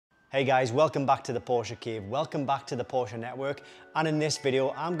Hey guys, welcome back to the Porsche Cave. Welcome back to the Porsche Network. And in this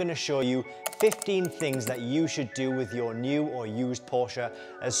video, I'm going to show you 15 things that you should do with your new or used Porsche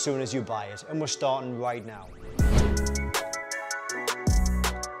as soon as you buy it. And we're starting right now.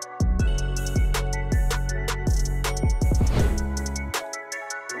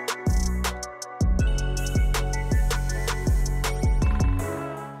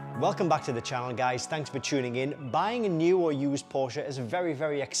 Welcome back to the channel, guys. Thanks for tuning in. Buying a new or used Porsche is a very,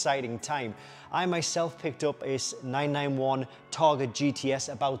 very exciting time. I myself picked up a 991 Targa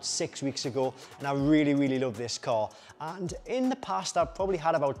GTS about 6 weeks ago, and I really love this car. And in the past, I've probably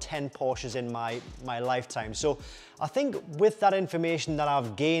had about 10 Porsches in my lifetime. So I think with that information that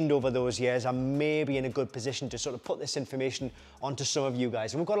I've gained over those years, I may be in a good position to sort of put this information onto some of you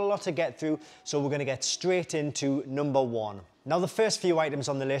guys. And we've got a lot to get through, so we're going to get straight into number one. Now, the first few items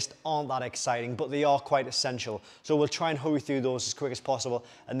on the list aren't that exciting, but they are quite essential. So we'll try and hurry through those as quick as possible,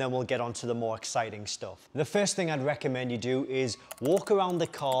 and then we'll get on to the more exciting stuff. The first thing I'd recommend you do is walk around the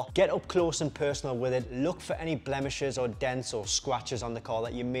car, get up close and personal with it, look for any blemishes or dents or scratches on the car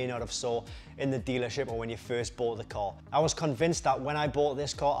that you may not have saw in the dealership or when you first bought the car. I was convinced that when I bought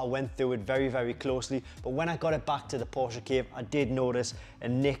this car, I went through it very closely, but when I got it back to the Porsche Cave, I did notice a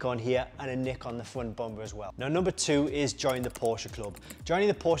nick on here and a nick on the front bumper as well. Now, number two is join the Porsche Club. Joining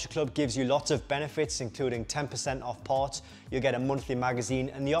the Porsche Club gives you lots of benefits, including 10% off parts. You'll get a monthly magazine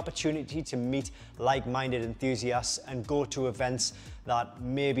and the opportunity to meet like-minded enthusiasts and go to events that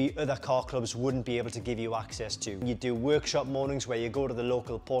maybe other car clubs wouldn't be able to give you access to. You do workshop mornings where you go to the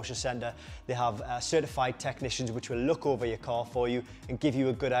local Porsche Centre. They have certified technicians which will look over your car for you and give you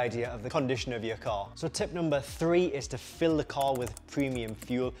a good idea of the condition of your car. So tip number three is to fill the car with premium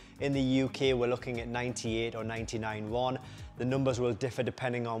fuel. In the UK, we're looking at 98 or 99 RON. The numbers will differ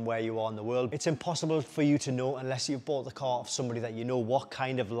depending on where you are in the world. It's impossible for you to know unless you've bought the car of somebody that you know what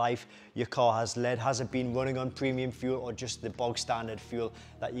kind of life your car has led. Has it been running on premium fuel or just the bog standard fuel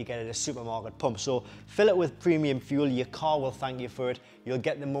that you get at a supermarket pump? So fill it with premium fuel. Your car will thank you for it. You'll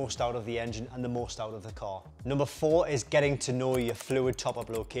get the most out of the engine and the most out of the car. Number four is getting to know your fluid top-up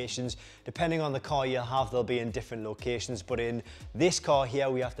locations. Depending on the car you'll have, they'll be in different locations, but in this car here,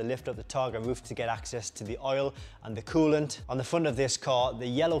 we have to lift up the Targa roof to get access to the oil and the coolant. On the front of this car, the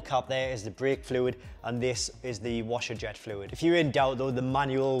yellow cap there is the brake fluid, and this is the washer jet fluid. If you're in doubt though, the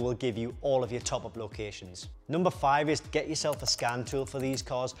manual will give you all of your top-up locations. Number five is get yourself a scan tool for these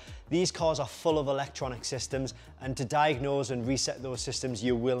cars. These cars are full of electronic systems, and to diagnose and reset those systems,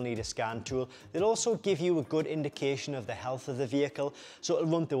 you will need a scan tool. They'll also give you a good indication of the health of the vehicle. So it'll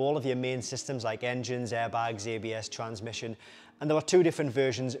run through all of your main systems like engines, airbags, ABS, transmission. And there are two different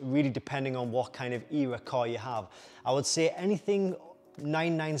versions, really depending on what kind of era car you have. I would say anything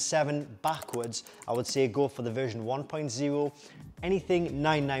 997 backwards, I would say go for the version 1.0. Anything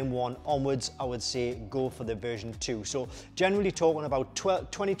 991 onwards, I would say go for the version 2. So generally talking about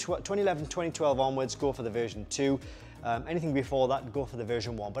 2011, 2012 onwards, go for the version 2. Anything before that, go for the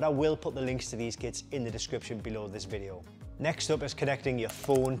version 1. But I will put the links to these kits in the description below this video. Next up is connecting your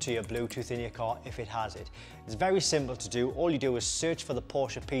phone to your Bluetooth in your car if it has it. It's very simple to do. All you do is search for the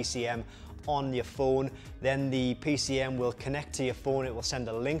Porsche PCM on your phone, then the PCM will connect to your phone. It will send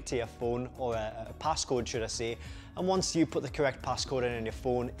a link to your phone, or a passcode should I say, and once you put the correct passcode in on your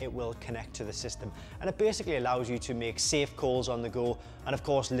phone, it will connect to the system, and it basically allows you to make safe calls on the go, and of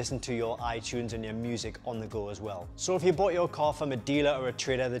course listen to your iTunes and your music on the go as well. So if you bought your car from a dealer or a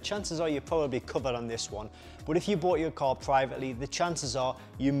trader, the chances are you're probably covered on this one. But if you bought your car privately, the chances are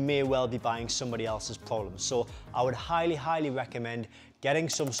you may well be buying somebody else's problems. So I would highly recommend getting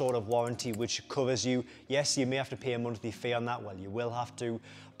some sort of warranty which covers you. Yes, you may have to pay a monthly fee on that, well, you will have to,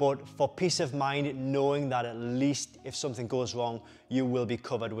 but for peace of mind, knowing that at least if something goes wrong, you will be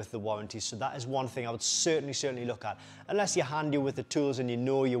covered with the warranty. So that is one thing I would certainly look at. Unless you're handy with the tools and you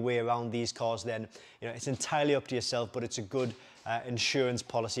know your way around these cars, then it's entirely up to yourself, but it's a good insurance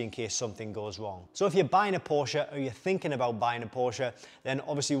policy in case something goes wrong. So if you're buying a Porsche or you're thinking about buying a Porsche, then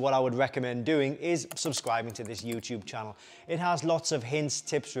obviously what I would recommend doing is subscribing to this YouTube channel. It has lots of hints,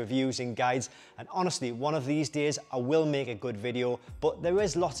 tips, reviews and guides, and honestly, one of these days I will make a good video, but there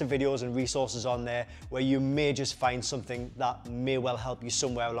is lots of videos and resources on there where you may just find something that may well help you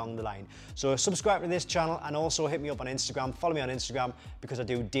somewhere along the line. So subscribe to this channel and also hit me up on Instagram, follow me on Instagram, because I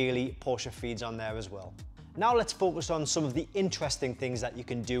do daily Porsche feeds on there as well. Now let's focus on some of the interesting things that you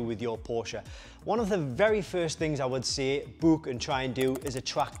can do with your Porsche. One of the very first things I would say book and try and do is a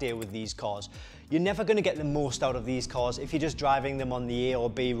track day with these cars. You're never going to get the most out of these cars if you're just driving them on the A or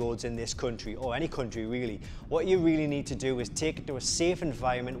B roads in this country, or any country really. What you really need to do is take it to a safe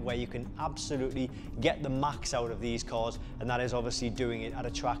environment where you can absolutely get the max out of these cars, and that is obviously doing it at a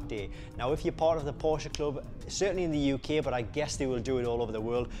track day. Now, if you're part of the Porsche Club, certainly in the UK, but I guess they will do it all over the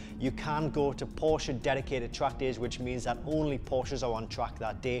world, you can go to Porsche dedicated track days, which means that only Porsches are on track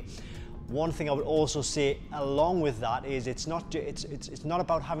that day. One thing I would also say along with that is it's not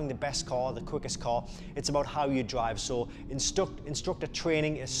about having the best car, the quickest car, it's about how you drive. So instructor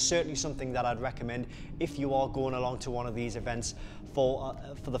training is certainly something that I'd recommend if you are going along to one of these events for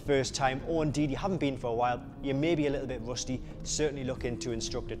the first time, or indeed you haven't been for a while, you may be a little bit rusty, certainly look into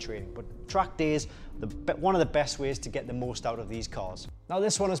instructor training. But track days, one of the best ways to get the most out of these cars. Now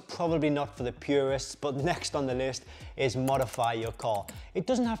this one is probably not for the purists, but next on the list is modify your car. It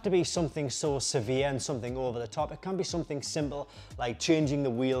doesn't have to be something so severe and something over the top. It can be something simple like changing the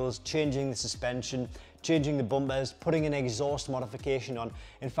wheels, changing the suspension, changing the bumpers, putting an exhaust modification on.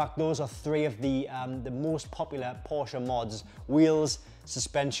 In fact, those are three of the most popular Porsche mods: wheels,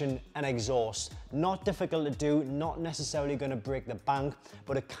 suspension and exhaust. Not difficult to do, not necessarily going to break the bank,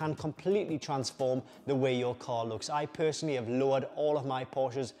 but it can completely transform the way your car looks. I personally have lowered all of my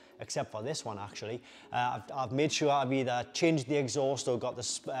Porsches, except for this one actually. I've made sure I've either changed the exhaust or got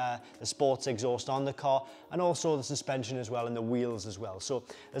the sports exhaust on the car, and also the suspension as well and the wheels as well. So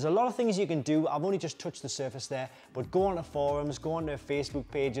there's a lot of things you can do. I've only just touched the surface there, but go on to forums, go on to Facebook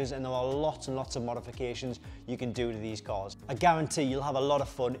pages, and there are lots and lots of modifications you can do to these cars. I guarantee you'll have a lot of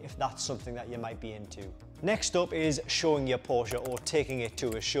fun if that's something that you might be into. Next up is showing your Porsche or taking it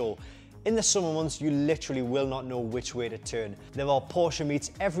to a show. In the summer months, you literally will not know which way to turn. There are Porsche meets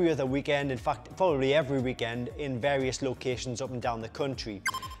every other weekend, in fact, probably every weekend in various locations up and down the country.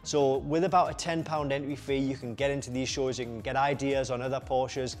 So with about a £10 entry fee, you can get into these shows, you can get ideas on other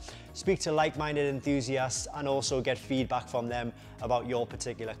Porsches, speak to like-minded enthusiasts, and also get feedback from them about your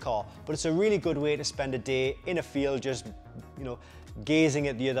particular car. But it's a really good way to spend a day in a field just, you know, gazing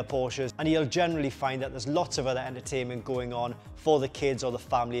at the other Porsches, and you'll generally find that there's lots of other entertainment going on for the kids or the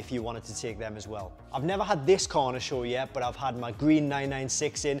family if you wanted to take them as well. I've never had this car on a show yet, but I've had my green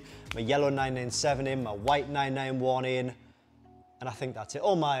 996 in, my yellow 997 in, my white 991 in, and I think that's it.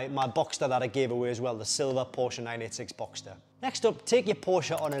 Oh, my Boxster that I gave away as well, the silver Porsche 986 Boxster. Next up, take your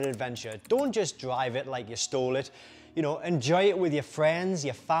Porsche on an adventure. Don't just drive it like you stole it. You know, enjoy it with your friends,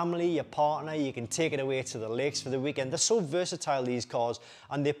 your family, your partner. You can take it away to the lakes for the weekend. They're so versatile, these cars,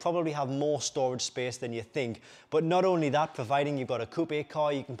 and they probably have more storage space than you think. But not only that, providing you've got a coupe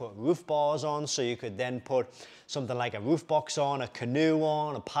car, you can put roof bars on, so you could then put something like a roof box on, a canoe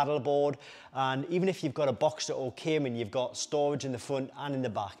on, a paddleboard, and even if you've got a Boxster or Cayman, you've got storage in the front and in the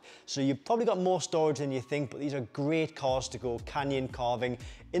back. So you've probably got more storage than you think, but these are great cars to go canyon carving,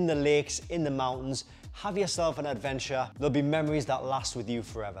 in the lakes, in the mountains. Have yourself an adventure. There'll be memories that last with you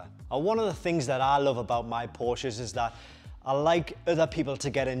forever. And one of the things that I love about my Porsches is that I like other people to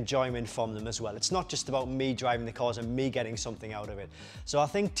get enjoyment from them as well. It's not just about me driving the cars and me getting something out of it. So I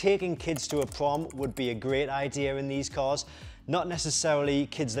think taking kids to a prom would be a great idea in these cars. Not necessarily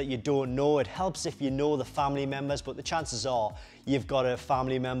kids that you don't know. It helps if you know the family members, but the chances are you've got a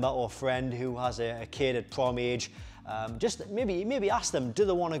family member or friend who has a kid at prom age. Just maybe ask them, do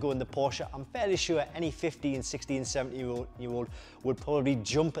they want to go in the Porsche? I'm fairly sure any 15, 16, 17-year-old would probably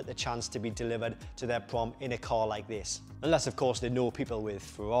jump at the chance to be delivered to their prom in a car like this. Unless, of course, they know people with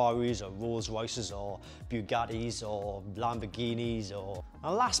Ferraris or Rolls Royces or Bugattis or Lamborghinis or...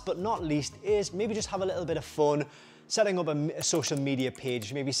 And last but not least is maybe just have a little bit of fun setting up a social media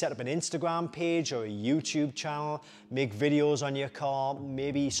page. Maybe set up an Instagram page or a YouTube channel, make videos on your car.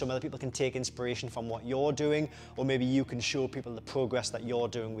 Maybe some other people can take inspiration from what you're doing, or maybe you can show people the progress that you're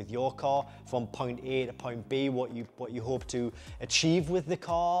doing with your car from point A to point B, what you hope to achieve with the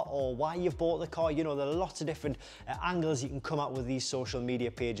car or why you've bought the car. You know, there are lots of different angles you can come up with these social media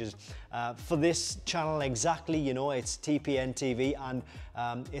pages. For this channel exactly, you know, it's TPN TV, and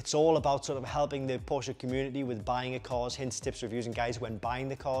it's all about sort of helping the Porsche community with buying a cars, hints, tips, reviews and guides when buying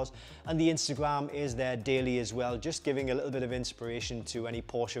the cars. And the Instagram is there daily as well, just giving a little bit of inspiration to any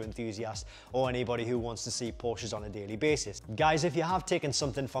Porsche enthusiast or anybody who wants to see Porsches on a daily basis. Guys, if you have taken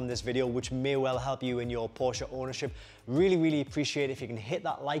something from this video which may well help you in your Porsche ownership, really appreciate if you can hit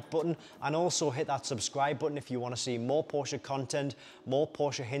that like button and also hit that subscribe button if you want to see more Porsche content, more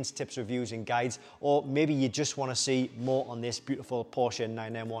Porsche hints, tips, reviews and guides, or maybe you just want to see more on this beautiful Porsche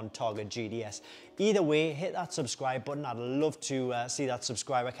 991 Targa GTS. Either way, hit that subscribe subscribe button. I'd love to see that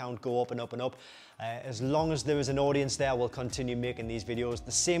subscriber count go up and up and up. As long as there is an audience there, we'll continue making these videos.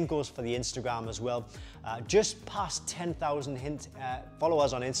 The same goes for the Instagram as well. Just past 10,000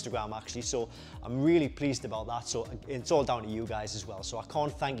 followers on Instagram actually, so I'm really pleased about that. So it's all down to you guys as well, so I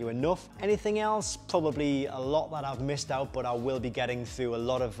can't thank you enough. Anything else? Probably a lot that I've missed out, but I will be getting through a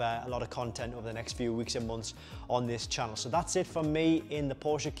lot of content over the next few weeks and months on this channel. So that's it from me in the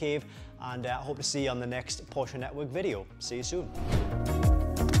Porsche cave, and I hope to see you on the next Porsche Network video. See you soon.